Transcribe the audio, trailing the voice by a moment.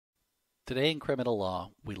Today in criminal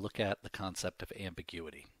law, we look at the concept of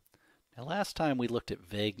ambiguity. Now, last time we looked at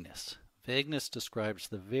vagueness. Vagueness describes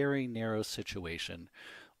the very narrow situation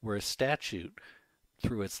where a statute,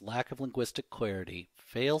 through its lack of linguistic clarity,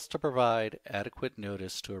 fails to provide adequate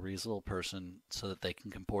notice to a reasonable person so that they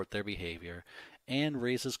can comport their behavior and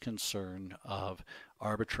raises concern of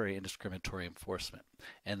arbitrary and discriminatory enforcement.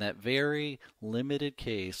 And that very limited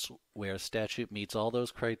case where a statute meets all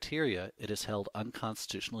those criteria, it is held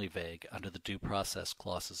unconstitutionally vague under the due process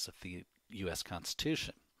clauses of the U.S.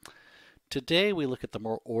 Constitution. Today we look at the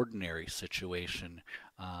more ordinary situation,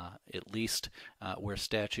 at least where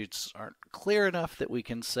statutes aren't clear enough that we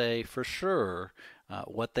can say for sure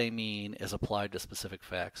what they mean is applied to specific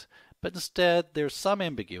facts, but instead there's some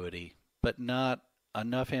ambiguity, but not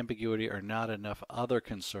enough ambiguity or not enough other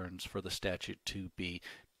concerns for the statute to be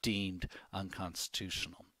deemed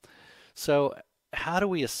unconstitutional. So how do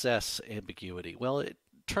we assess ambiguity? Well, it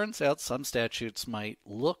turns out some statutes might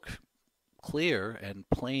look clear and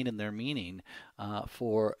plain in their meaning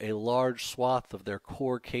for a large swath of their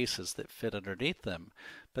core cases that fit underneath them.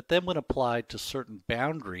 But then when applied to certain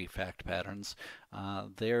boundary fact patterns,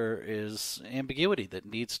 there is ambiguity that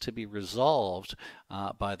needs to be resolved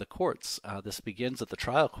by the courts. This begins at the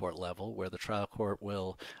trial court level, where the trial court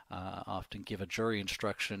will often give a jury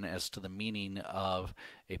instruction as to the meaning of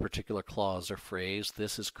a particular clause or phrase.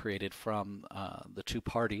 This is created from the two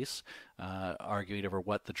parties arguing over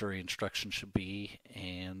what the jury instruction should be,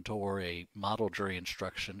 and or a model jury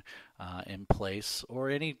instruction in place, or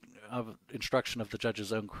any instruction of the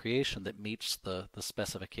judge's own creation that meets the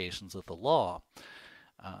specifications of the law.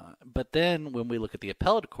 But then when we look at the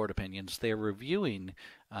appellate court opinions, they're reviewing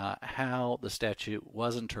how the statute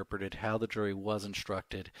was interpreted, how the jury was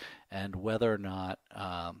instructed, and whether or not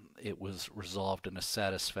it was resolved in a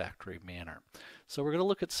satisfactory manner. So we're going to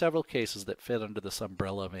look at several cases that fit under this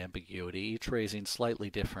umbrella of ambiguity, each raising slightly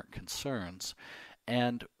different concerns.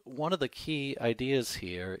 And one of the key ideas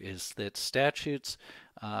here is that statutes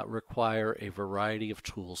require a variety of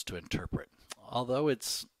tools to interpret. Although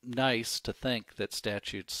it's nice to think that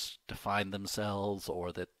statutes define themselves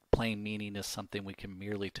or that plain meaning is something we can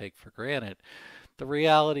merely take for granted, the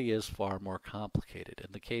reality is far more complicated.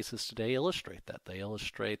 And the cases today illustrate that. They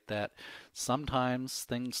illustrate that sometimes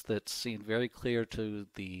things that seem very clear to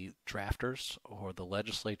the drafters or the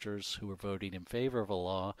legislatures who are voting in favor of a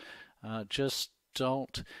law just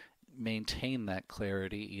don't maintain that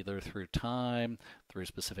clarity either through time, through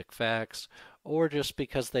specific facts, or just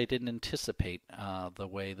because they didn't anticipate the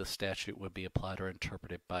way the statute would be applied or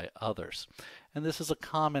interpreted by others. And this is a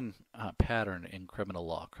common pattern in criminal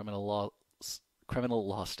law. Criminal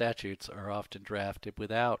law statutes are often drafted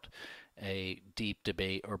without a deep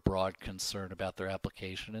debate or broad concern about their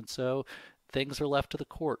application, and so things are left to the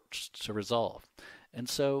courts to resolve. And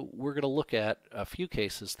so we're going to look at a few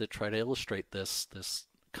cases that try to illustrate this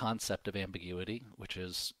concept of ambiguity, which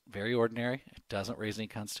is very ordinary. It doesn't raise any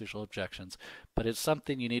constitutional objections, but it's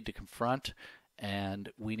something you need to confront, and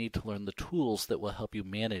we need to learn the tools that will help you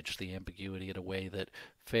manage the ambiguity in a way that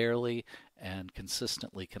fairly and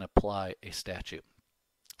consistently can apply a statute.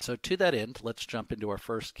 So to that end, let's jump into our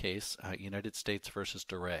first case, United States versus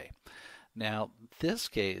DeRay. Now, this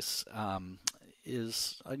case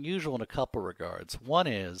is unusual in a couple regards. One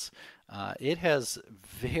is it has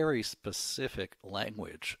very specific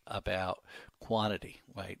language about quantity,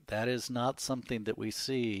 right? That is not something that we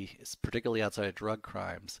see, particularly outside of drug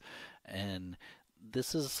crimes. And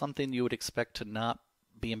this is something you would expect to not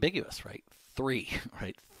be ambiguous, right? Three,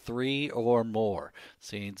 right? Three or more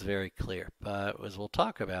seems very clear. But as we'll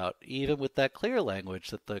talk about, even with that clear language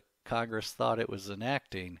that the Congress thought it was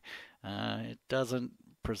enacting, it doesn't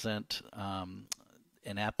present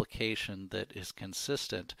an application that is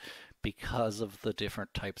consistent because of the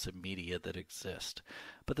different types of media that exist.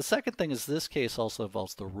 But the second thing is this case also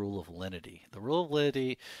involves the rule of lenity. The rule of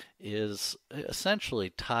lenity is essentially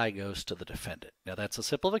tie goes to the defendant. Now that's a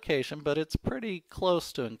simplification, but it's pretty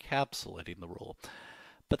close to encapsulating the rule.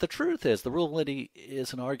 But the truth is the rule of lenity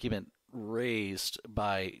is an argument raised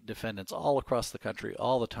by defendants all across the country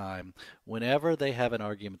all the time whenever they have an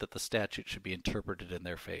argument that the statute should be interpreted in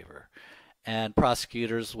their favor. And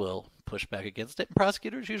prosecutors will push back against it, and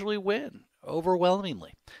prosecutors usually win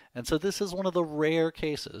overwhelmingly. And so this is one of the rare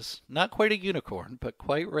cases, not quite a unicorn, but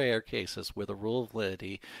quite rare cases where the rule of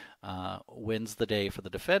lenity wins the day for the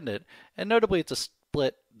defendant. And notably, it's a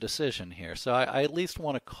split decision here. So I at least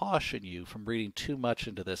want to caution you from reading too much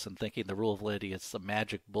into this and thinking the rule of lenity is the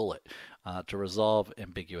magic bullet to resolve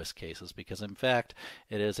ambiguous cases, because in fact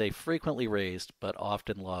it is a frequently raised but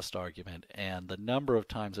often lost argument, and the number of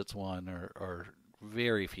times it's won are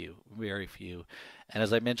very few, And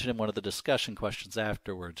as I mentioned in one of the discussion questions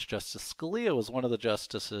afterwards, Justice Scalia was one of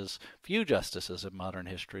the few justices in modern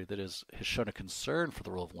history that has shown a concern for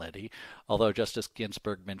the rule of lenity, although Justice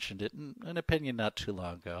Ginsburg mentioned it in an opinion not too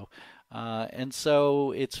long ago. And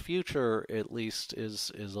so its future, at least,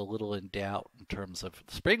 is a little in doubt in terms of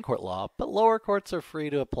the Supreme Court law, but lower courts are free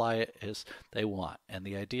to apply it as they want. And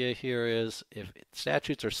the idea here is if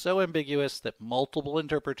statutes are so ambiguous that multiple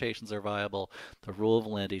interpretations are viable, the rule of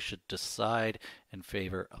lenity should decide in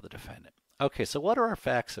favor of the defendant. Okay, so what are our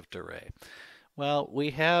facts of Duray? Well,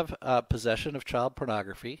 we have possession of child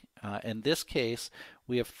pornography. In this case,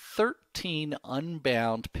 we have 13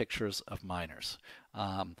 unbound pictures of minors.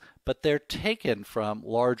 But they're taken from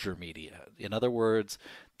larger media. In other words,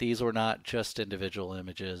 these were not just individual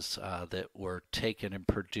images that were taken and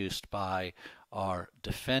produced by our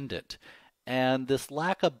defendant. And this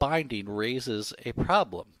lack of binding raises a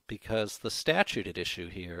problem because the statute at issue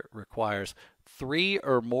here requires 3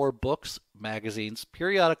 or more books, magazines,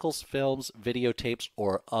 periodicals, films, videotapes,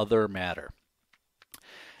 or other matter.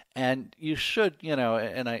 And you should,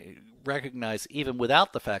 and I recognize even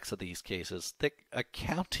without the facts of these cases, the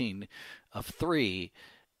accounting of 3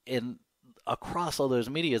 across all those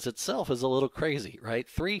medias itself is a little crazy, right?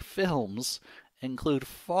 3 films include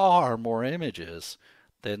far more images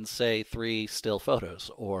than, say, 3 still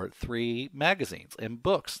photos or 3 magazines and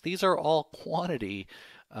books. These are all quantity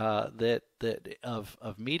of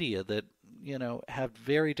media that have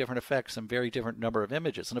very different effects and very different number of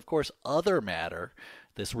images. And of course, other matter,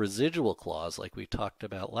 this residual clause, like we talked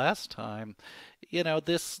about last time,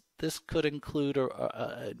 this could include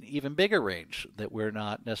an even bigger range that we're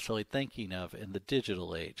not necessarily thinking of in the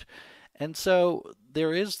digital age. And so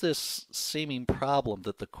there is this seeming problem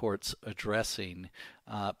that the court's addressing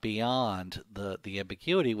beyond the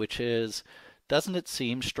ambiguity, which is, doesn't it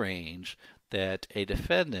seem strange that a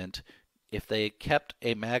defendant, if they had kept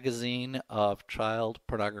a magazine of child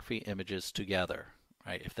pornography images together,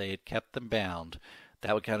 right, if they had kept them bound,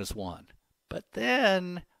 that would count as 1. But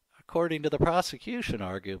then, according to the prosecution,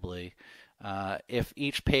 arguably, if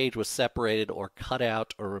each page was separated or cut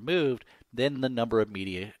out or removed, then the number of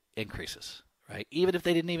media increases, right? Even if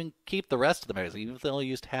they didn't even keep the rest of the magazine, even if they only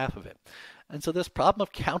used half of it. And so this problem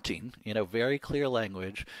of counting, very clear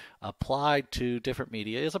language applied to different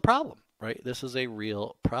media is a problem, right? This is a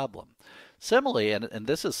real problem. Similarly, and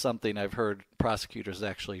this is something I've heard prosecutors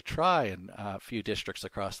actually try in a few districts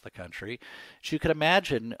across the country, you could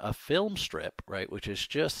imagine a film strip, right, which is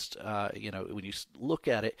just, when you look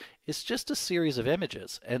at it, it's just a series of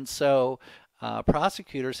images. And so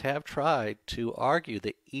prosecutors have tried to argue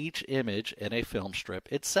that each image in a film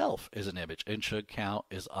strip itself is an image and should count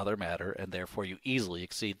as other matter, and therefore you easily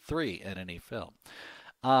exceed 3 in any film.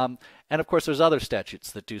 And of course, there's other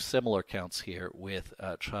statutes that do similar counts here with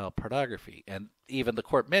child pornography. And even the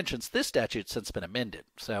court mentions this statute's since been amended.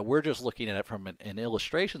 So we're just looking at it from an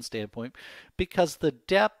illustration standpoint because the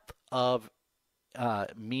depth of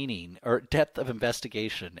meaning or depth of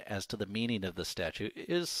investigation as to the meaning of the statute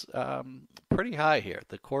is pretty high here.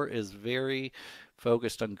 The court is very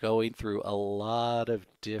focused on going through a lot of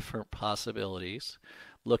different possibilities,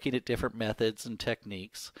 looking at different methods and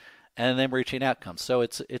techniques, and then reaching outcomes. So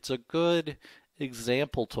it's a good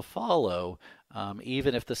example to follow,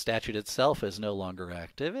 even if the statute itself is no longer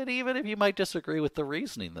active, and even if you might disagree with the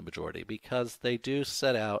reasoning of the majority, because they do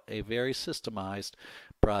set out a very systemized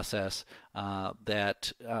process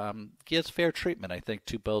that gives fair treatment, I think,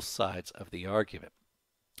 to both sides of the argument.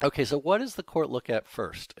 Okay, so what does the court look at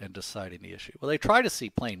first in deciding the issue? Well, they try to see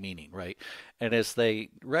plain meaning, right? And as they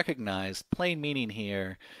recognize, plain meaning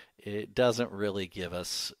here, it doesn't really give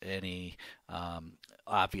us any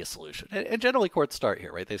obvious solution. And generally courts start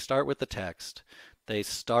here, right? They start with the text. They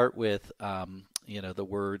start with, the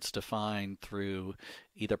words defined through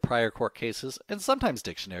either prior court cases and sometimes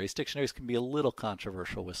dictionaries. Dictionaries can be a little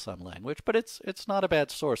controversial with some language, but it's not a bad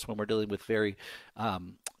source when we're dealing with very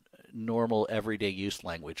normal everyday use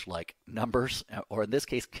language like numbers, or in this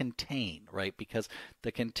case contain, right? Because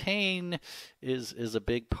the contain is a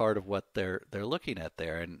big part of what they're looking at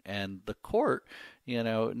there, and the court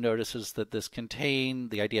notices that this contain,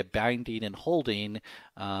 the idea of binding and holding,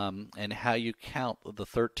 and how you count the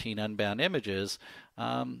 13 unbound images,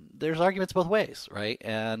 there's arguments both ways, right?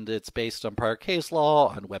 And it's based on prior case law,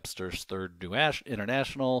 on Webster's Third New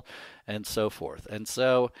International, and so forth. And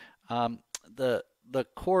so the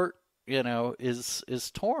court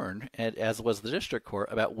is torn, and as was the district court,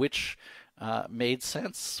 about which made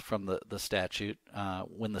sense from the statute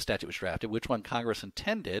when the statute was drafted, which one Congress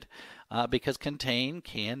intended, because contain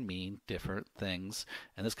can mean different things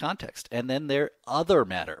in this context. And then their other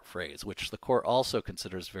matter phrase, which the court also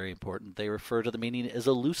considers very important, they refer to the meaning as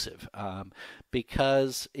elusive,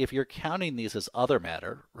 because if you're counting these as other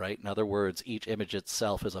matter, right, in other words, each image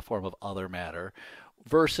itself is a form of other matter,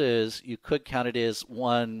 versus you could count it as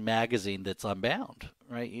one magazine that's unbound,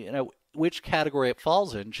 right? Which category it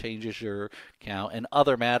falls in changes your count, and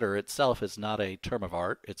other matter itself is not a term of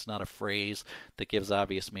art. It's not a phrase that gives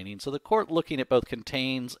obvious meaning. So the court, looking at both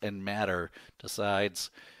contains and matter,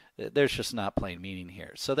 decides there's just not plain meaning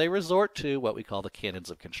here. So they resort to what we call the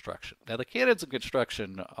canons of construction. Now, the canons of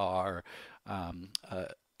construction are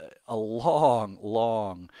a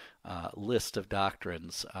long list of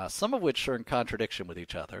doctrines, some of which are in contradiction with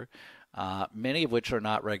each other, many of which are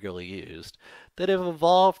not regularly used, that have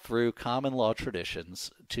evolved through common law traditions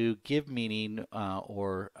to give meaning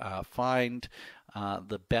or find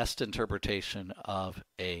the best interpretation of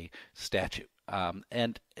a statute.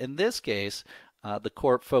 And in this case, the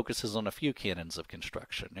court focuses on a few canons of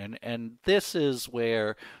construction. And this is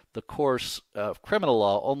where the course of criminal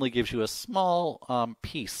law only gives you a small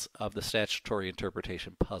piece of the statutory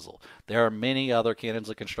interpretation puzzle. There are many other canons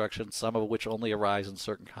of construction, some of which only arise in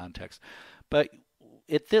certain contexts. But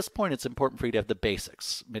at this point, it's important for you to have the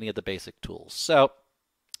basics, many of the basic tools. So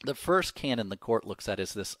the first canon the court looks at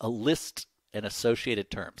is this: a list and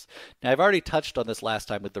associated terms. Now, I've already touched on this last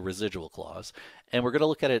time with the residual clause, and we're going to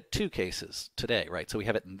look at it in two cases today, right? So we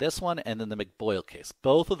have it in this one and in the McBoyle case.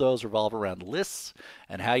 Both of those revolve around lists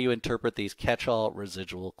and how you interpret these catch-all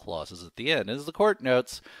residual clauses at the end. As the court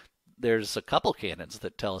notes, there's a couple canons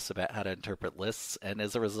that tell us about how to interpret lists, and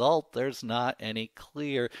as a result, there's not any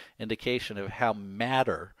clear indication of how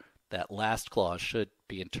matter, that last clause, should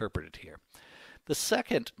be interpreted here. The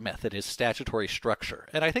second method is statutory structure,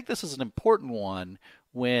 and I think this is an important one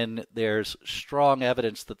when there's strong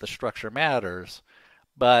evidence that the structure matters,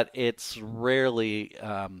 but it's rarely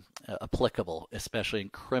applicable, especially in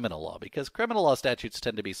criminal law, because criminal law statutes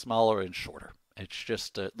tend to be smaller and shorter. It's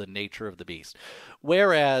just the nature of the beast.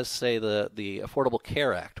 Whereas, say, the Affordable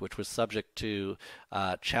Care Act, which was subject to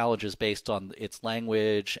challenges based on its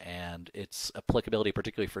language and its applicability,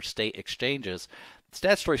 particularly for state exchanges,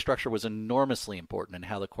 statutory structure was enormously important in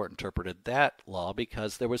how the court interpreted that law,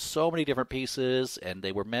 because there was so many different pieces and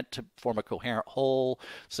they were meant to form a coherent whole.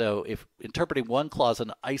 So if interpreting one clause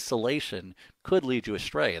in isolation could lead you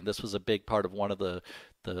astray, and this was a big part of one of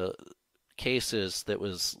the cases that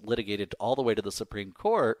was litigated all the way to the Supreme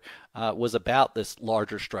Court, was about this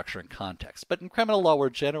larger structure and context. But in criminal law, we're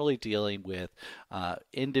generally dealing with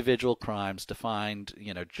individual crimes defined,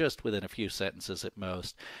 just within a few sentences at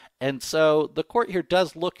most. And so the court here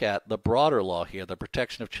does look at the broader law here, the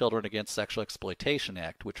Protection of Children Against Sexual Exploitation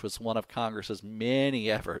Act, which was one of Congress's many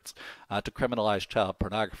efforts to criminalize child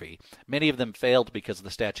pornography. Many of them failed because the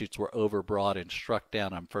statutes were overbroad and struck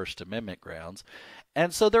down on First Amendment grounds.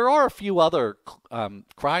 And so there are a few other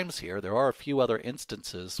crimes here. There are a few other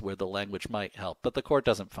instances where the language might help, but the court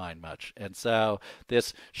doesn't find much. And so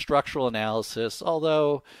this structural analysis,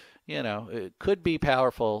 although it could be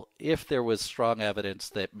powerful if there was strong evidence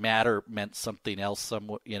that matter meant something else,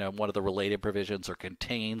 one of the related provisions, or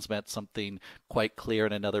contains meant something quite clear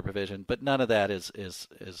in another provision, but none of that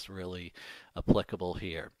is really applicable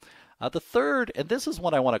here. The third, and this is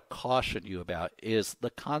what I want to caution you about, is the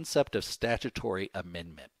concept of statutory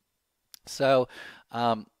amendment. So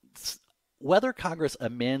whether Congress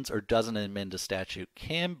amends or doesn't amend a statute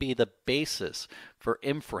can be the basis for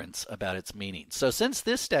inference about its meaning. So since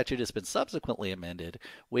this statute has been subsequently amended,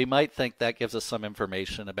 we might think that gives us some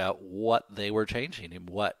information about what they were changing and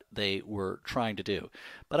what they were trying to do.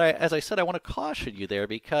 But as I said, I want to caution you there,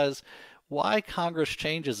 because why Congress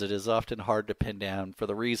changes it is often hard to pin down, for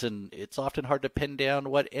the reason it's often hard to pin down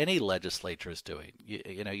what any legislature is doing.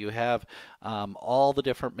 You have all the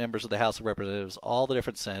different members of the House of Representatives, all the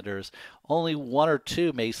different senators. Only one or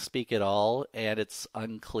two may speak at all, and it's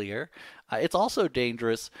unclear. It's also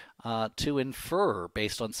dangerous to infer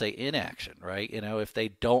based on, say, inaction, right? If they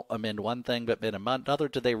don't amend one thing but amend another,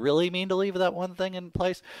 do they really mean to leave that one thing in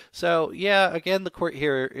place? So, yeah, again, the court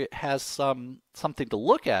here has something to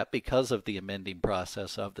look at because of the amending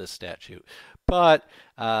process of this statute, but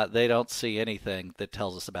they don't see anything that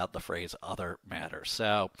tells us about the phrase other matter.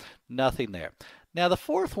 So, nothing there. Now, the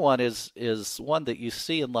fourth one is one that you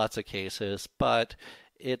see in lots of cases, but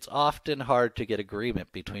it's often hard to get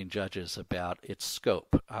agreement between judges about its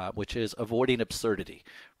scope, which is avoiding absurdity,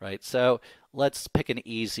 right? So let's pick an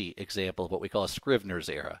easy example of what we call a Scrivener's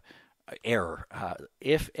error. error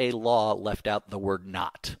if a law left out the word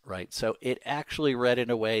not, right? So it actually read in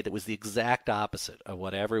a way that was the exact opposite of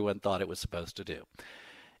what everyone thought it was supposed to do.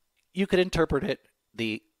 You could interpret it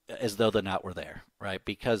as though the not were there, right?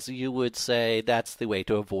 Because you would say that's the way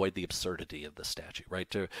to avoid the absurdity of the statute,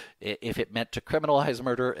 right? If it meant to criminalize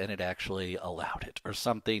murder and it actually allowed it, or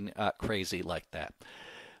something crazy like that.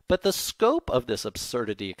 But the scope of this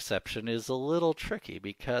absurdity exception is a little tricky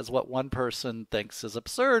because what one person thinks is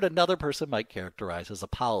absurd, another person might characterize as a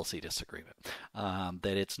policy disagreement.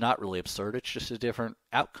 That it's not really absurd, it's just a different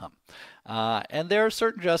outcome. And there are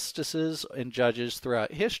certain justices and judges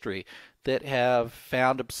throughout history that have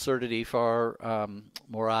found absurdity far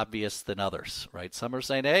more obvious than others, right? Some are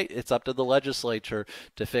saying, hey, it's up to the legislature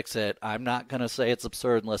to fix it. I'm not going to say it's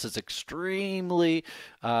absurd unless it's extremely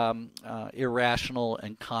irrational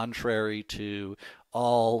and contrary to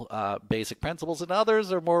all basic principles, and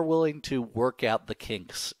others are more willing to work out the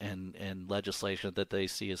kinks in legislation that they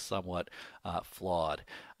see as somewhat flawed.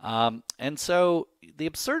 And so the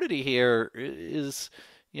absurdity here is,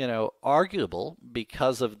 arguable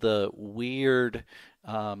because of the weird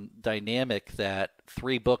dynamic that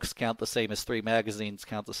 3 books count the same as 3 magazines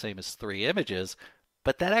count the same as 3 images.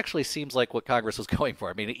 But that actually seems like what Congress was going for.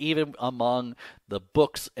 I mean, even among the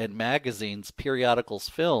books and magazines, periodicals,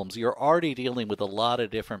 films, you're already dealing with a lot of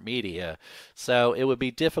different media. So it would be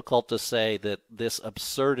difficult to say that this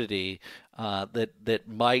absurdity that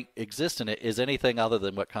might exist in it is anything other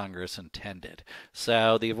than what Congress intended.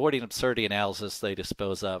 So the avoiding absurdity analysis they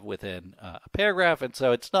dispose of within a paragraph, and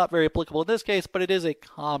so it's not very applicable in this case, but it is a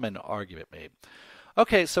common argument made.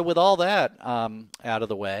 Okay, so with all that out of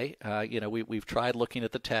the way, we've tried looking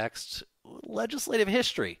at the text. Legislative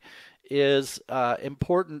history is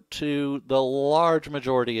important to the large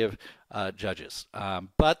majority of judges,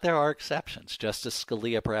 but there are exceptions. Justice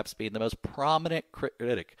Scalia perhaps being the most prominent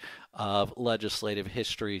critic of legislative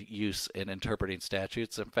history use in interpreting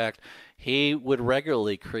statutes. In fact, he would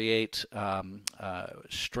regularly create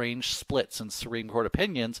strange splits in Supreme Court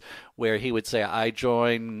opinions where he would say, I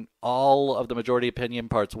join all of the majority opinion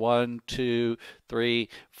parts 1, 2, 3,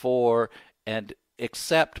 4, and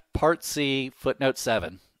except Part C, footnote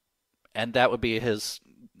 7. And that would be his,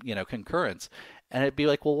 concurrence. And it'd be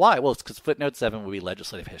like, well, why? Well, it's because footnote 7 would be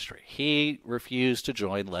legislative history. He refused to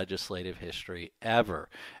join legislative history ever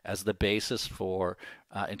as the basis for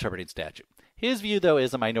interpreting statute. His view, though,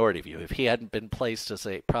 is a minority view. If he hadn't been placed as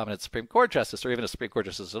a prominent Supreme Court justice, or even a Supreme Court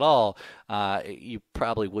justice at all, you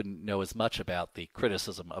probably wouldn't know as much about the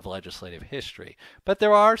criticism of legislative history. But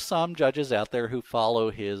there are some judges out there who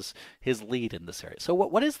follow his lead in this area. So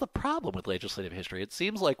what is the problem with legislative history? It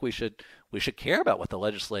seems like we should care about what the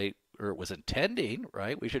legislature was intending,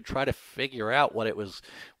 right? We should try to figure out what it was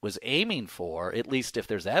aiming for, at least if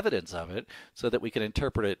there's evidence of it, so that we can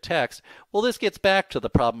interpret it text. Well, this gets back to the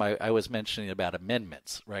problem I was mentioning about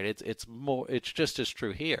amendments, right? It's just as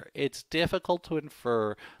true here. It's difficult to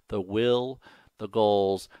infer the will, the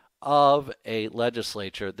goals of a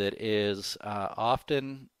legislature that is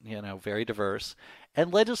often, very diverse.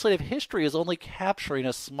 And legislative history is only capturing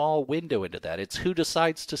a small window into that. It's who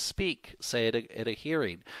decides to speak, say at a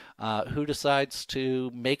hearing, who decides to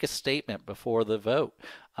make a statement before the vote.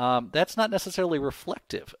 That's not necessarily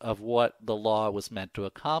reflective of what the law was meant to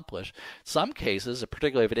accomplish. Some cases,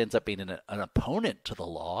 particularly if it ends up being an opponent to the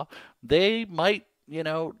law, they might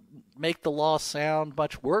make the law sound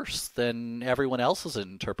much worse than everyone else is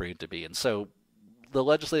interpreting it to be. And so the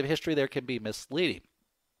legislative history there can be misleading.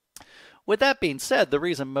 With that being said, the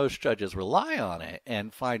reason most judges rely on it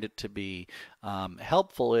and find it to be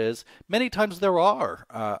helpful is many times there are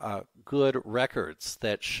good records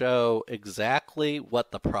that show exactly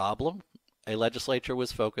what the problem a legislature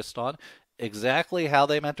was focused on, exactly how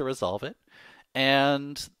they meant to resolve it,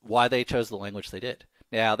 and why they chose the language they did.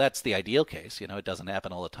 Now, that's the ideal case. It doesn't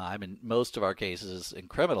happen all the time. In most of our cases in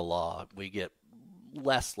criminal law, we get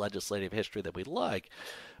less legislative history than we'd like.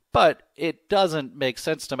 But it doesn't make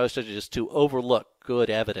sense to most judges to overlook good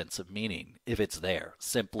evidence of meaning if it's there,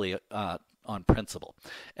 simply on principle.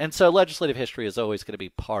 And so legislative history is always going to be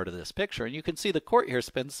part of this picture. And you can see the court here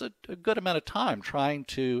spends a good amount of time trying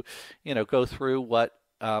to, go through what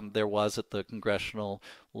there was at the congressional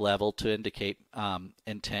level to indicate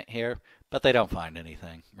intent here, but they don't find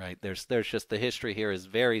anything, right? There's just, the history here is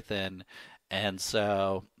very thin, and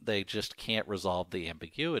so they just can't resolve the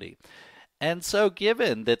ambiguity. And so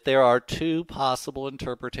given that there are 2 possible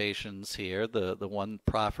interpretations here, the one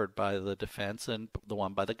proffered by the defense and the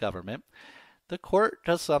one by the government, the court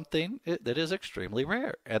does something that is extremely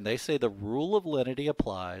rare. And they say the rule of lenity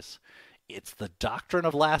applies. It's the doctrine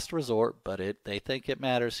of last resort, but they think it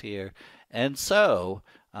matters here. And so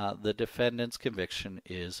the defendant's conviction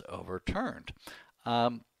is overturned.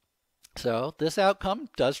 So this outcome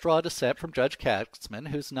does draw dissent from Judge Katzmann,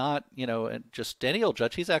 who's not, just any old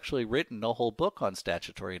judge. He's actually written a whole book on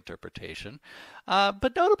statutory interpretation.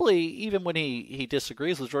 But notably, even when he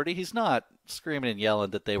disagrees with the majority, he's not screaming and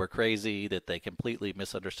yelling that they were crazy, that they completely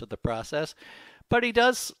misunderstood the process. But he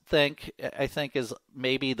does think, I think, as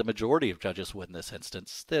maybe the majority of judges would in this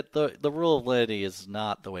instance, that the rule of lenity is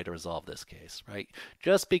not the way to resolve this case, right?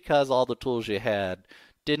 Just because all the tools you had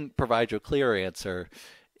didn't provide you a clear answer,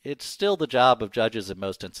 it's still the job of judges in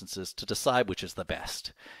most instances to decide which is the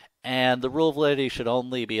best. And the rule of lenity should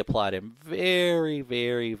only be applied in very,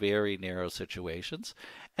 very, very narrow situations.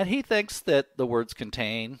 And he thinks that the words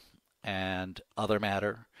contain and other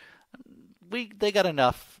matter, they got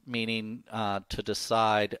enough meaning to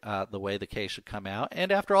decide the way the case should come out.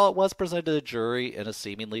 And after all, it was presented to the jury in a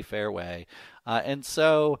seemingly fair way. And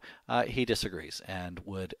so he disagrees and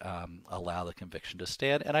would allow the conviction to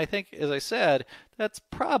stand. And I think, as I said, that's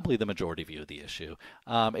probably the majority view of the issue.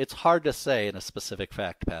 It's hard to say in a specific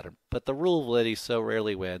fact pattern, but the rule of lenity so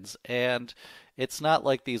rarely wins. And it's not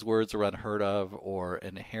like these words are unheard of or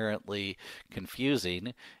inherently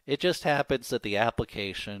confusing. It just happens that the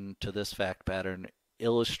application to this fact pattern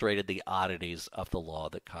illustrated the oddities of the law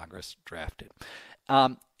that Congress drafted.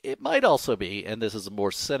 It might also be, and this is a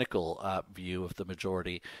more cynical view of the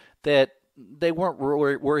majority, that they weren't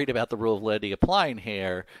worried about the rule of lenity applying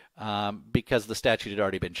here because the statute had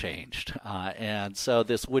already been changed. And so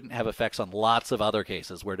this wouldn't have effects on lots of other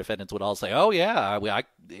cases where defendants would all say, oh, yeah,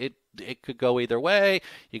 it could go either way.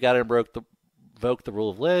 You got to invoke the rule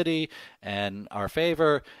of lenity in our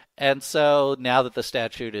favor. And so now that the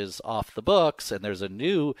statute is off the books and there's a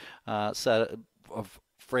new set of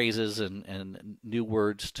phrases and new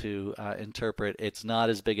words to interpret, it's not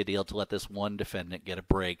as big a deal to let this one defendant get a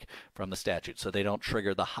break from the statute, so they don't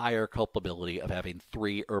trigger the higher culpability of having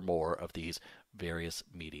 3 or more of these various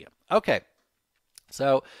media. Okay,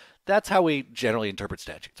 so that's how we generally interpret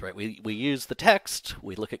statutes, right? We use the text,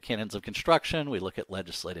 we look at canons of construction, we look at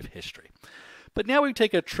legislative history. But now we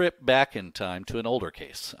take a trip back in time to an older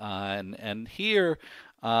case, and here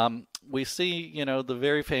we see, the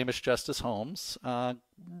very famous Justice Holmes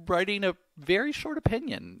writing a very short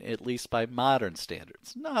opinion, at least by modern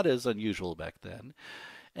standards, not as unusual back then,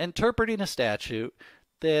 interpreting a statute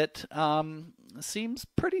that seems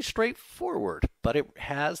pretty straightforward, but it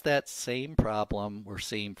has that same problem we're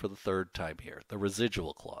seeing for the third time here, the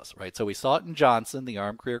residual clause, right? So we saw it in Johnson, the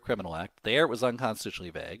Armed Career Criminal Act. There it was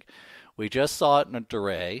unconstitutionally vague. We just saw it in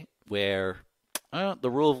Duray, where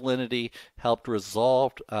the rule of lenity helped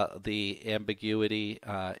resolve the ambiguity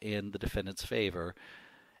in the defendant's favor.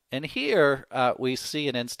 And here we see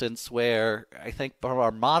an instance where, I think from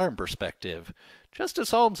our modern perspective,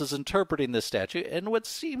 Justice Holmes is interpreting this statute in what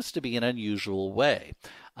seems to be an unusual way.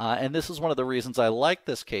 And this is one of the reasons I like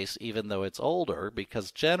this case, even though it's older,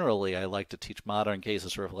 because generally I like to teach modern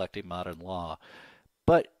cases reflecting modern law.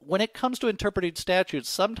 But when it comes to interpreting statutes,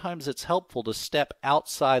 sometimes it's helpful to step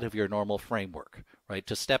outside of your normal framework, right?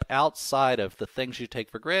 To step outside of the things you take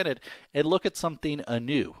for granted and look at something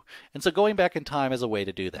anew. And so going back in time is a way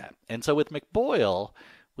to do that. And so with McBoyle,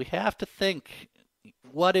 we have to think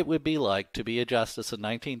what it would be like to be a justice in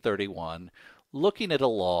 1931, looking at a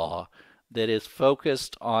law that is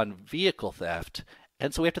focused on vehicle theft.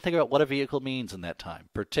 And so we have to think about what a vehicle means in that time,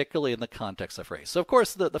 particularly in the context of race. So, of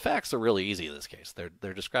course, the facts are really easy in this case.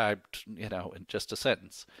 They're described, in just a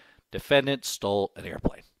sentence. Defendant stole an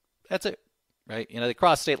airplane. That's it, right? They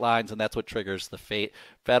cross state lines, and that's what triggers the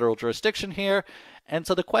federal jurisdiction here. And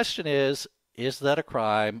so the question is that a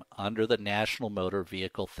crime under the National Motor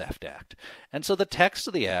Vehicle Theft Act? And so the text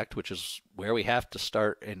of the act, which is where we have to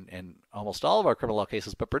start in almost all of our criminal law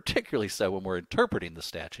cases, but particularly so when we're interpreting the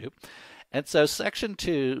statute. And so Section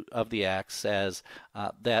 2 of the Act says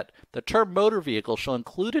that the term motor vehicle shall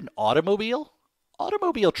include an automobile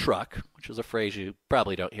truck, which is a phrase you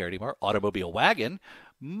probably don't hear anymore, automobile wagon,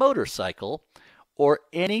 motorcycle, or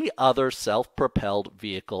any other self-propelled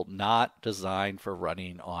vehicle not designed for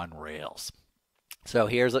running on rails. So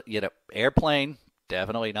here's airplane,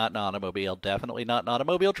 definitely not an automobile, definitely not an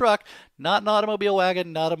automobile truck, not an automobile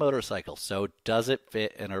wagon, not a motorcycle. So does it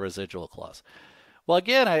fit in a residual clause? Well,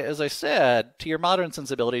 again, as I said, to your modern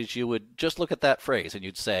sensibilities, you would just look at that phrase and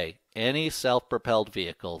you'd say, any self-propelled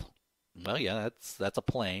vehicle. Well, yeah, that's a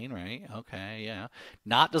plane, right? Okay, yeah.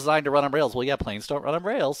 Not designed to run on rails. Well, yeah, planes don't run on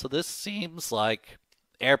rails, so this seems like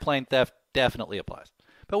airplane theft definitely applies.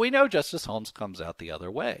 But we know Justice Holmes comes out the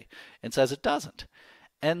other way and says it doesn't.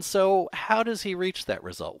 And so how does he reach that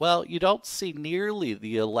result? Well, you don't see nearly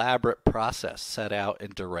the elaborate process set out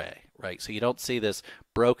in Duray, right? So you don't see this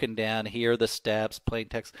broken down here, the steps, plain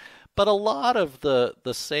text. But a lot of the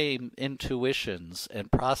same intuitions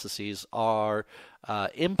and processes are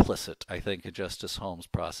implicit, I think, in Justice Holmes'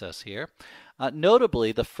 process here.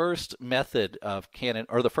 Notably, the first method of canon,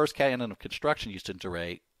 or the first canon of construction used in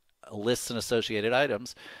Duray, lists and associated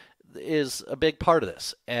items, is a big part of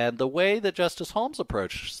this. And the way that Justice Holmes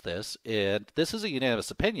approaches this, and this is a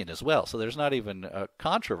unanimous opinion as well, so there's not even a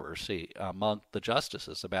controversy among the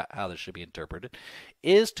justices about how this should be interpreted,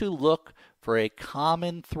 is to look for a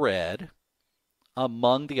common thread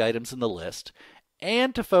among the items in the list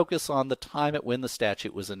and to focus on the time at when the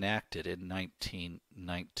statute was enacted in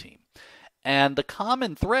 1919. And the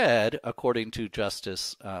common thread, according to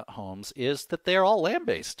Justice Holmes, is that they're all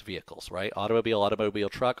land-based vehicles, right? Automobile, automobile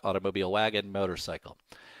truck, automobile wagon, motorcycle.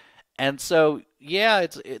 And so, yeah,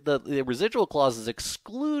 the residual clause is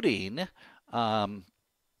excluding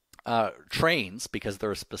trains, because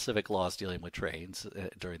there are specific laws dealing with trains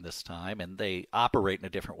during this time, and they operate in a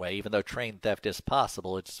different way. Even though train theft is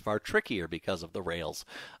possible, it's far trickier because of the rails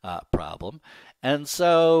problem. And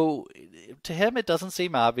so to him, it doesn't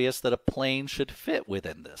seem obvious that a plane should fit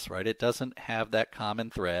within this, right? It doesn't have that common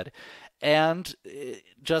thread. And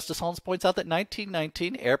Justice Holmes points out that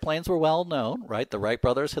 1919 airplanes were well known, right? The Wright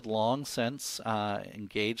brothers had long since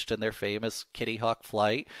engaged in their famous Kitty Hawk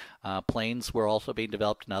flight. Planes were also being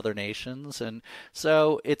developed in other nations. And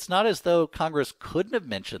so it's not as though Congress couldn't have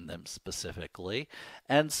mentioned them specifically.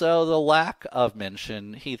 And so the lack of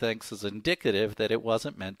mention, he thinks, is indicative that it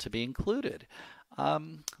wasn't meant to be included.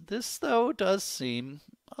 This, though, does seem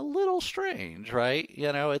a little strange, right?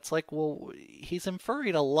 You know, it's like, well, he's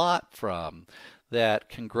inferring a lot from that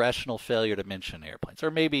congressional failure to mention airplanes,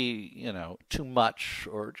 or maybe, you know, too much,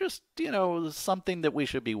 or just, you know, something that we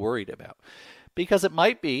should be worried about. Because it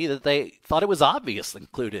might be that they thought it was obviously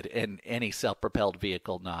included in any self-propelled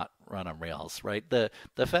vehicle not run on rails, right? The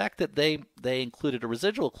fact that they included a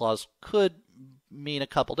residual clause could mean a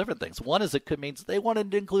couple different things. One is it could mean they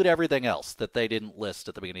wanted to include everything else that they didn't list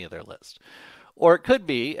at the beginning of their list. Or it could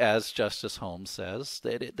be, as Justice Holmes says,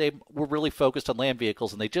 that they were really focused on land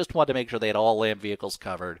vehicles and they just wanted to make sure they had all land vehicles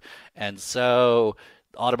covered. And so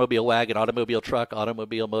automobile wagon, automobile truck,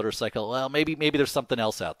 automobile motorcycle, well, maybe there's something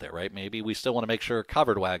else out there, right? Maybe we still want to make sure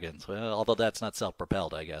covered wagons, well, although that's not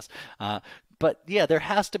self-propelled, I guess. But yeah, there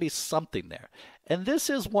has to be something there. And this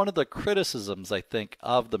is one of the criticisms, I think,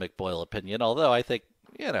 of the McBoyle opinion, although I think,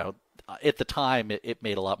 you know, at the time it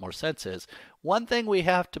made a lot more sense, is one thing we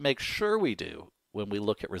have to make sure we do when we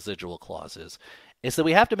look at residual clauses is that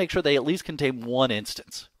we have to make sure they at least contain one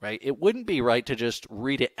instance, right? It wouldn't be right to just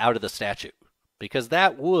read it out of the statute, because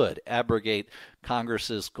that would abrogate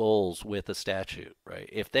Congress's goals with the statute, right?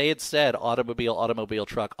 If they had said automobile, automobile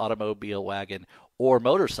truck, automobile wagon, or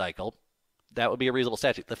motorcycle, that would be a reasonable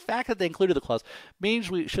statute. The fact that they included the clause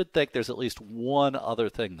means we should think there's at least one other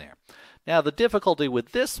thing there. Now, the difficulty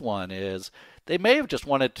with this one is they may have just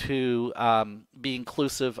wanted to be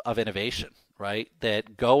inclusive of innovation, right?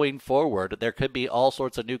 That going forward, there could be all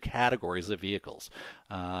sorts of new categories of vehicles.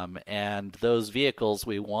 And those vehicles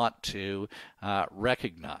we want to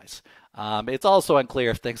recognize. It's also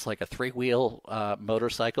unclear if things like a three-wheel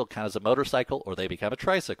motorcycle count as a motorcycle or they become a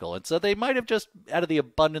tricycle. And so they might have just, out of the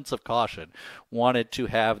abundance of caution, wanted to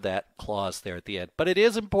have that clause there at the end. But it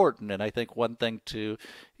is important, and I think one thing to,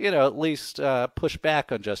 you know, at least push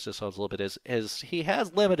back on Justice Holmes a little bit is he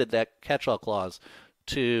has limited that catch-all clause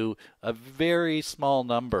to a very small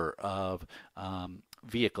number of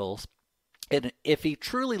vehicles. And if he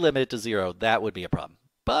truly limited to zero, that would be a problem.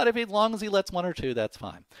 But if as long as he lets one or two, that's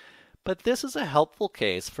fine. But this is a helpful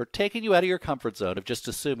case for taking you out of your comfort zone of just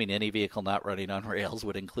assuming any vehicle not running on rails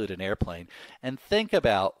would include an airplane, and think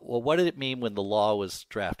about, well, what did it mean when the law was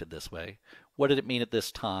drafted this way? What did it mean at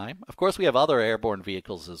this time? Of course, we have other airborne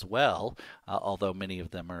vehicles as well, although many of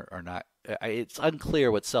them are not. It's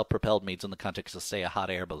unclear what self-propelled means in the context of, say, a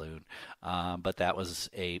hot air balloon, but that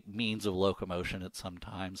was a means of locomotion at some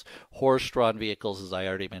times. Horse-drawn vehicles, as I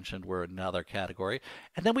already mentioned, were another category.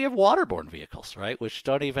 And then we have waterborne vehicles, right, which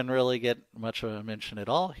don't even really get much of a mention at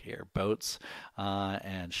all here. Boats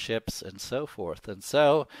and ships and so forth. And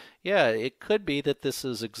so, yeah, it could be that this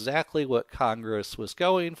is exactly what Congress was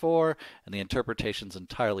going for, and the interpretation's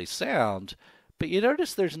entirely sound. But you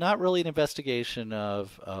notice there's not really an investigation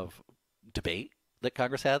of debate that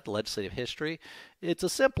Congress had, the legislative history. It's a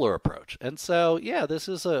simpler approach. And so, yeah, this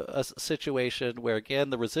is a situation where,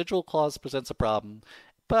 again, the residual clause presents a problem,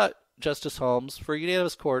 but Justice Holmes, for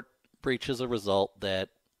unanimous court, reaches a result that,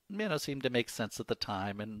 you know, seemed to make sense at the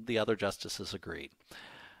time, and the other justices agreed.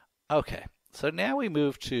 Okay, so now we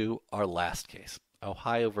move to our last case.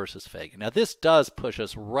 Ohio versus Fagan. Now, this does push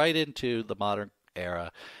us right into the modern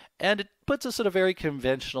era, and it puts us in a very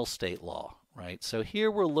conventional state law, right? So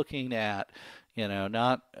here we're looking at,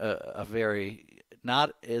 not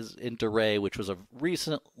not as in DeRay, which was a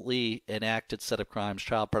recently enacted set of crimes,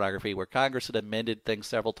 child pornography, where Congress had amended things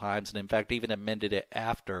several times, and in fact even amended it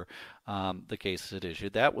after the case had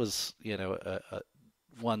issued. That was,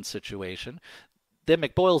 one situation. Then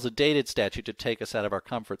McBoyle's a dated statute to take us out of our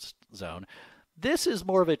comfort zone. This is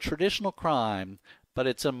more of a traditional crime, but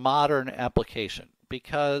it's a modern application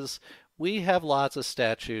because we have lots of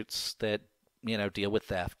statutes that deal with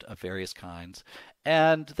theft of various kinds,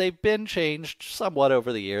 and they've been changed somewhat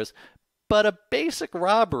over the years, but a basic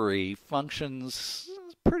robbery functions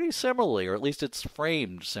pretty similarly, or at least it's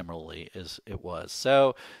framed similarly as it was.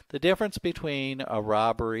 So the difference between a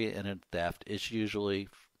robbery and a theft is usually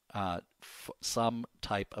some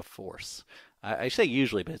type of force. I say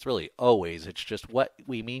usually, but it's really always. It's just what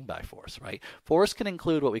we mean by force, right? Force can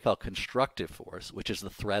include what we call constructive force, which is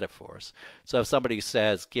the threat of force. So if somebody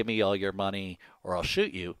says, give me all your money or I'll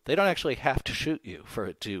shoot you, they don't actually have to shoot you for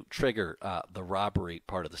it to trigger the robbery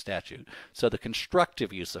part of the statute. So the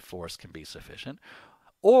constructive use of force can be sufficient.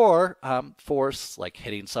 Or force like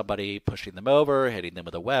hitting somebody, pushing them over, hitting them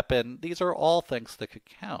with a weapon. These are all things that could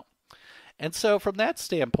count. And so from that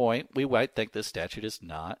standpoint, we might think this statute is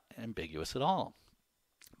not ambiguous at all.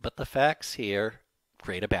 But the facts here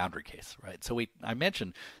create a boundary case, right? So I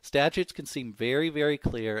mentioned statutes can seem very, very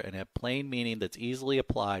clear and have plain meaning that's easily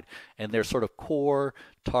applied in their sort of core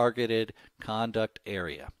targeted conduct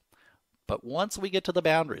area. But once we get to the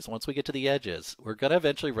boundaries, once we get to the edges, we're going to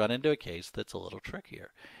eventually run into a case that's a little trickier.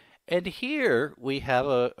 And here we have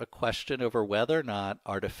a question over whether or not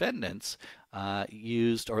our defendants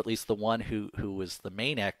used, or at least the one who was the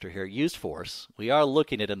main actor here, used force. We are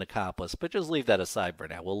looking at an accomplice, but just leave that aside for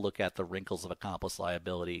now. We'll look at the wrinkles of accomplice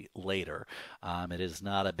liability later. It is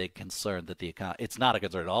not a big concern that it's not a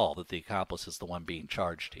concern at all that the accomplice is the one being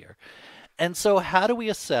charged here. And so how do we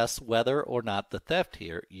assess whether or not the theft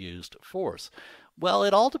here used force? Well,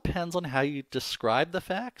 it all depends on how you describe the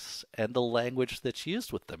facts and the language that's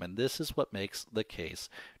used with them, and this is what makes the case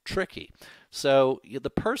tricky. So the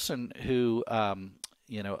person who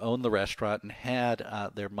owned the restaurant and had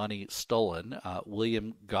their money stolen,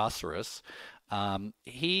 William Gossaris,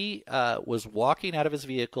 he was walking out of his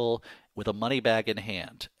vehicle with a money bag in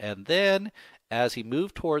hand, and then as he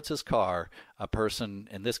moved towards his car, a person,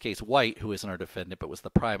 in this case White, who isn't our defendant but was the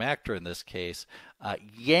prime actor in this case,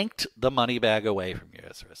 yanked the money bag away from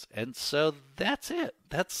Gossaris. And so that's it.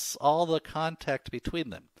 That's all the contact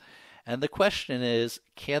between them. And the question is,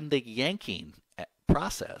 can the yanking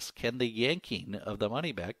process, can the yanking of the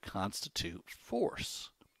money bag constitute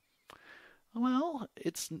force? Well,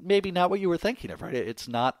 it's maybe not what you were thinking of, right? It's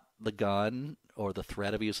not the gun or the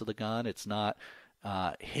threat of use of the gun. It's not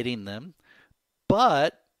hitting them.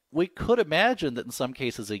 But we could imagine that in some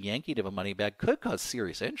cases a yanking of a money bag could cause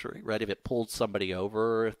serious injury, right? If it pulled somebody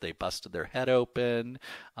over, if they busted their head open,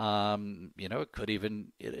 it could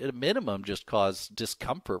even, at a minimum, just cause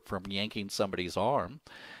discomfort from yanking somebody's arm.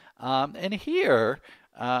 And here,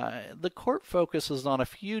 the court focuses on a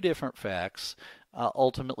few different facts,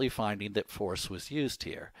 ultimately finding that force was used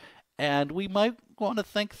here. And we might want to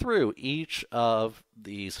think through each of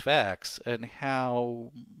these facts and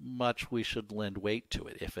how much we should lend weight to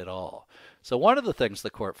it, if at all. So one of the things the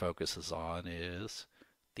court focuses on is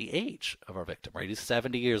the age of our victim, right? He's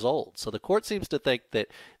 70 years old. So the court seems to think that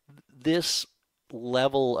this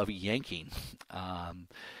level of yanking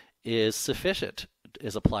is sufficient,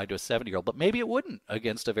 is applied to a 70-year-old, but maybe it wouldn't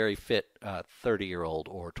against a very fit 30-year-old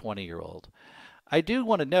or 20-year-old. I do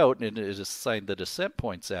want to note, and it is something the dissent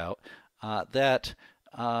points out, that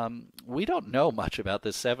we don't know much about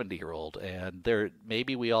this 70-year-old, and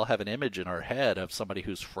maybe we all have an image in our head of somebody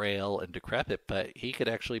who's frail and decrepit, but he could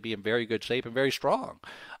actually be in very good shape and very strong.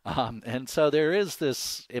 And so there is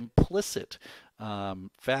this implicit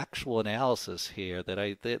factual analysis here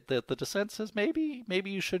that the dissent says maybe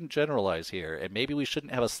you shouldn't generalize here, and maybe we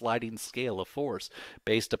shouldn't have a sliding scale of force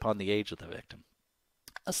based upon the age of the victim.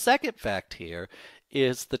 A second fact here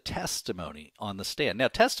is the testimony on the stand. Now,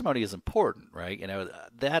 testimony is important, right?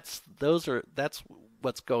 That's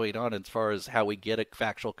what's going on as far as how we get a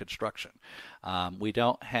factual construction. We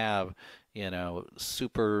don't have,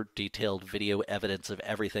 super detailed video evidence of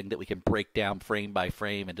everything that we can break down frame by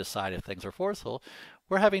frame and decide if things are forceful.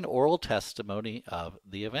 We're having oral testimony of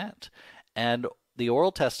the event. And the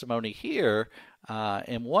oral testimony here,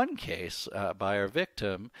 in one case by our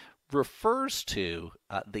victim, refers to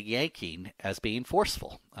the yanking as being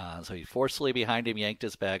forceful. So he forcefully behind him yanked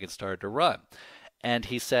his bag and started to run. And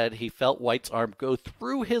he said he felt White's arm go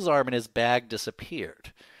through his arm and his bag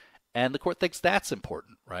disappeared. And the court thinks that's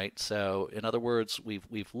important, right? So, in other words,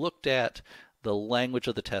 we've looked at the language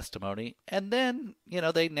of the testimony, and then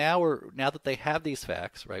they now that they have these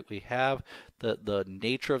facts, right? We have the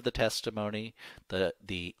nature of the testimony,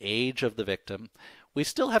 the age of the victim. We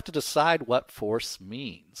still have to decide what force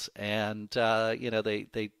means, and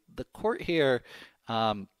the court here.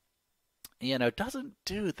 Doesn't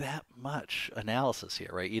do that much analysis here,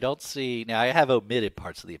 right? You don't see, now I have omitted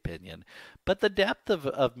parts of the opinion, but the depth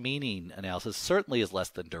of meaning analysis certainly is less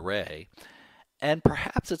than Duray. And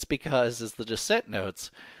perhaps it's because, as the dissent notes,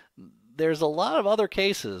 there's a lot of other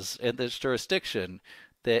cases in this jurisdiction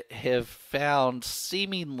that have found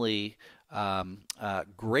seemingly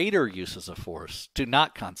greater uses of force do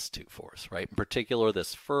not constitute force, right? In particular,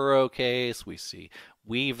 this Furrow case, we see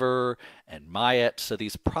Weaver and Myatt. So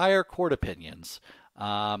these prior court opinions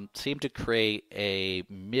seem to create a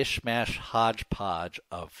mishmash hodgepodge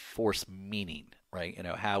of force meaning, right?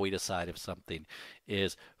 How we decide if something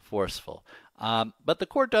is forceful. But the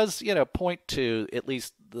court does, point to at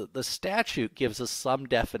least the statute gives us some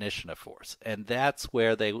definition of force. And that's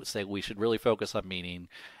where they say we should really focus on meaning.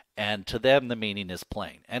 And to them, the meaning is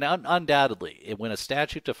plain. And undoubtedly, when a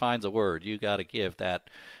statute defines a word, you got to give that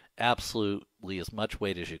absolutely as much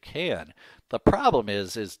weight as you can. The problem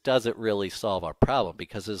is does it really solve our problem?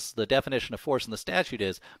 Because the definition of force in the statute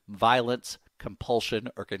is violence, compulsion,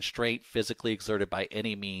 or constraint physically exerted by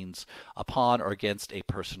any means upon or against a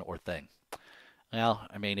person or thing. Well,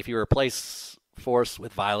 if you replace force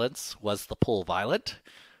with violence, was the pull violent?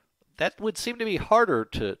 That would seem to be harder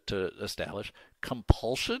to establish.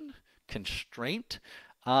 Compulsion? Constraint?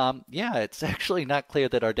 It's actually not clear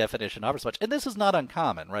that our definition offers much. And this is not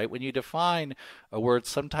uncommon, right? When you define a word,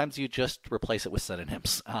 sometimes you just replace it with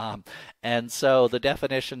synonyms. And so the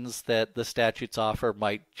definitions that the statutes offer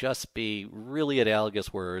might just be really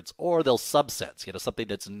analogous words, or they'll subsets, something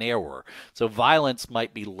that's narrower. So violence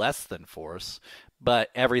might be less than force, but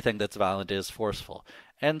everything that's violent is forceful.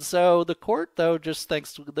 And so the court, though, just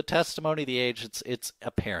thinks the testimony, the age, it's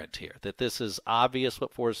apparent here that this is obvious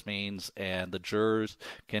what force means, and the jurors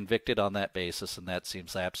convicted on that basis, and that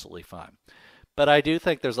seems absolutely fine. But I do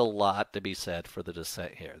think there's a lot to be said for the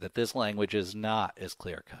dissent here, that this language is not as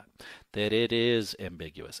clear-cut, that it is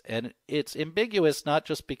ambiguous. And it's ambiguous not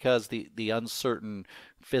just because the uncertain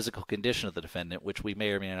physical condition of the defendant, which we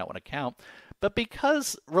may or may not want to count, but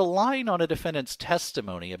because relying on a defendant's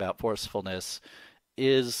testimony about forcefulness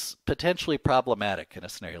is potentially problematic in a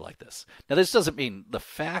scenario like this. Now, this doesn't mean the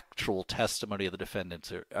factual testimony of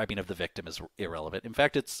the of the victim is irrelevant. In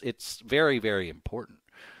fact, it's very, very important.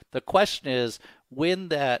 The question is, when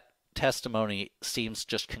that testimony seems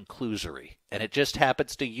just conclusory, and it just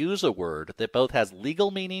happens to use a word that both has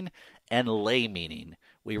legal meaning and lay meaning,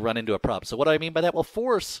 we run into a problem. So what do I mean by that? Well,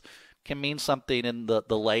 force can mean something in the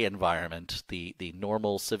lay environment, the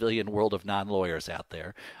normal civilian world of non-lawyers out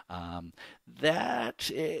there.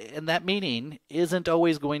 That meaning isn't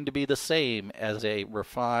always going to be the same as a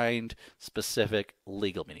refined, specific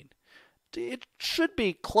legal meaning. It should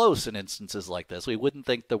be close in instances like this. We wouldn't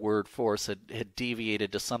think the word force had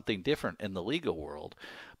deviated to something different in the legal world.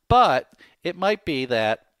 But it might be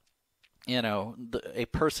that a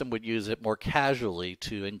person would use it more casually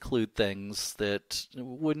to include things that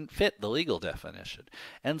wouldn't fit the legal definition.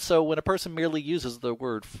 And so when a person merely uses the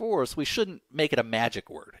word force, we shouldn't make it a magic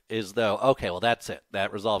word, as though, okay, well, that's it.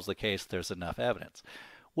 That resolves the case. There's enough evidence.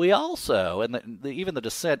 We also, and even the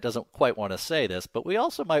dissent doesn't quite want to say this, but we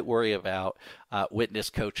also might worry about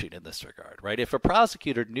witness coaching in this regard, right? If a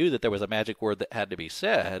prosecutor knew that there was a magic word that had to be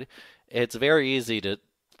said, it's very easy to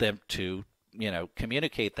them to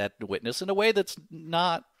communicate that to witness in a way that's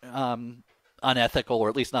not unethical, or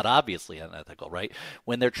at least not obviously unethical, right?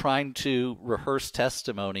 When they're trying to rehearse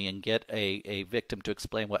testimony and get a victim to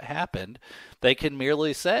explain what happened, they can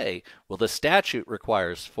merely say, well, the statute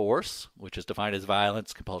requires force, which is defined as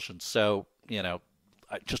violence, compulsion. So, I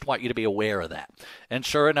just want you to be aware of that. And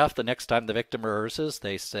sure enough, the next time the victim rehearses,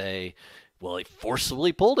 they say, well, he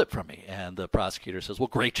forcibly pulled it from me. And the prosecutor says, well,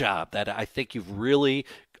 great job. That I think you've really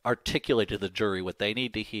articulated to the jury what they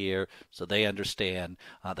need to hear so they understand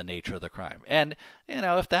the nature of the crime. And,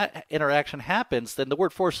 if that interaction happens, then the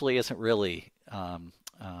word forcibly isn't really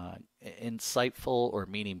insightful or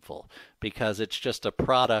meaningful, because it's just a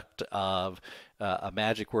product of a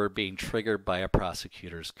magic word being triggered by a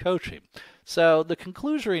prosecutor's coaching. So the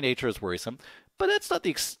conclusory nature is worrisome. But that's not the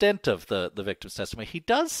extent of the victim's testimony. He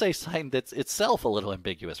does say something that's itself a little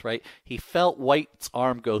ambiguous, right? He felt White's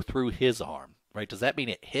arm go through his arm, right? Does that mean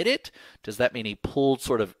it hit it? Does that mean he pulled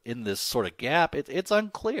sort of in this sort of gap? It's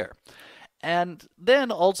unclear. And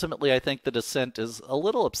then ultimately, I think the dissent is a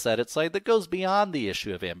little upset at something that goes beyond the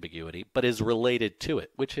issue of ambiguity, but is related to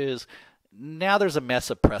it, which is now there's a mess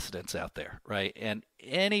of precedents out there, right? And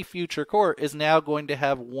any future court is now going to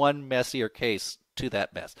have one messier case to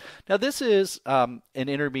that mess. Now, this is an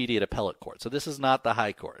intermediate appellate court, so this is not the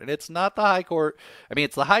high court. And it's not the high court, I mean,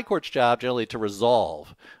 it's the high court's job generally to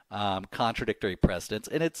resolve contradictory precedents,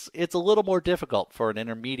 and it's a little more difficult for an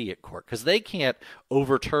intermediate court because they can't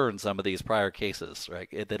overturn some of these prior cases, right,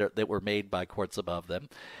 that were made by courts above them.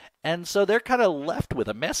 And so they're kind of left with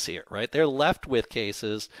a mess here, right? They're left with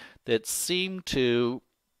cases that seem to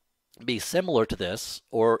be similar to this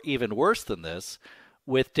or even worse than this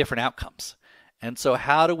with different outcomes. And so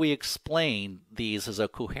how do we explain these as a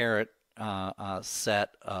coherent set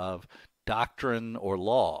of doctrine or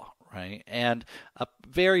law, right? And a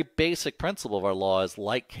very basic principle of our law is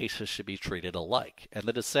like cases should be treated alike. And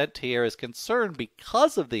the dissent here is concerned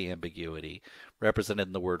because of the ambiguity represented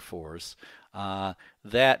in the word force,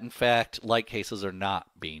 that in fact like cases are not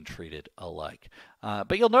being treated alike.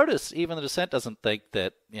 But you'll notice even the dissent doesn't think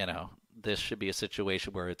that, this should be a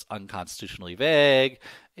situation where it's unconstitutionally vague.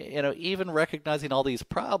 Even recognizing all these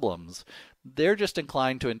problems, they're just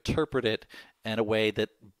inclined to interpret it in a way that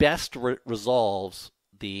best resolves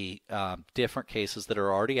the different cases that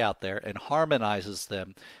are already out there and harmonizes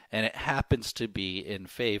them, and it happens to be in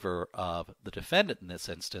favor of the defendant in this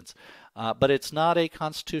instance. But it's not a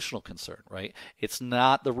constitutional concern, right? It's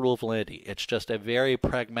not the rule of validity. It's just a very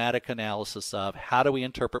pragmatic analysis of how do we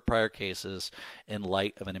interpret prior cases in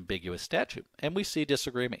light of an ambiguous statute. And we see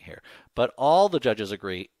disagreement here. But all the judges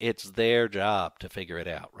agree it's their job to figure it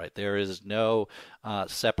out, right? There is no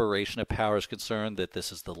separation of powers concern that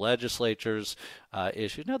this is the legislature's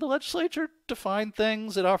issue. No, the legislature defined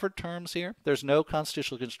things. It offered terms here. There's no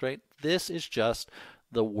constitutional constraint. This is just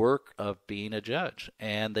the work of being a judge,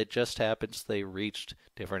 and it just happens they reached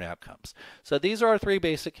different outcomes. So these are our three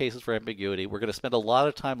basic cases for ambiguity. We're going to spend a lot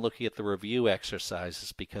of time looking at the review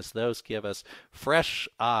exercises because those give us fresh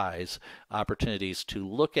eyes, opportunities to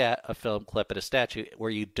look at a film clip at a statute where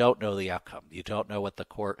you don't know the outcome. You don't know what the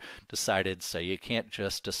court decided, so you can't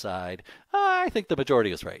just decide, I think the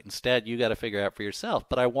majority was right. Instead, you got to figure out for yourself.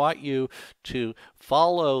 But I want you to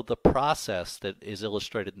follow the process that is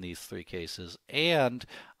illustrated in these three cases and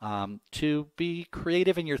to be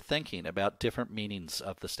creative in your thinking about different meanings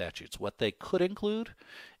of the statutes, what they could include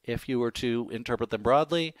if you were to interpret them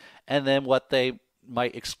broadly, and then what they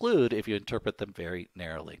might exclude if you interpret them very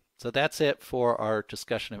narrowly. So that's it for our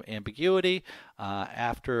discussion of ambiguity.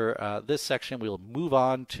 After this section, we'll move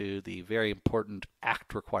on to the very important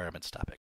act requirements topic.